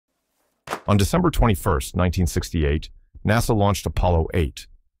On December 21, 1968, NASA launched Apollo 8,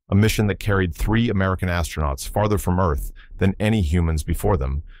 a mission that carried 3 American astronauts farther from Earth than any humans before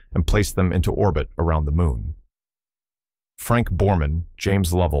them and placed them into orbit around the Moon. Frank Borman,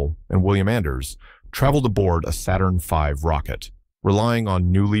 James Lovell, and William Anders traveled aboard a Saturn V rocket, relying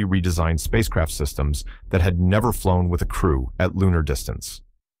on newly redesigned spacecraft systems that had never flown with a crew at lunar distance.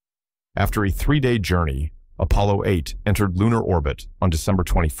 After a 3-day journey, Apollo 8 entered lunar orbit on December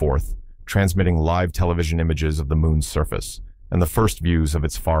 24th, transmitting live television images of the Moon's surface and the first views of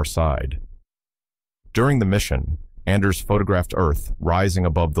its far side. During the mission, Anders photographed Earth rising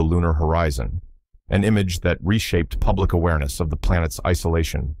above the lunar horizon, an image that reshaped public awareness of the planet's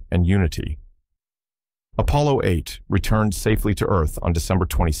isolation and unity. Apollo 8 returned safely to Earth on December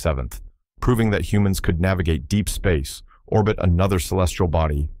 27th, proving that humans could navigate deep space, orbit another celestial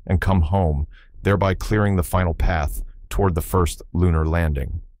body, and come home, thereby clearing the final path toward the first lunar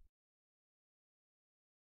landing.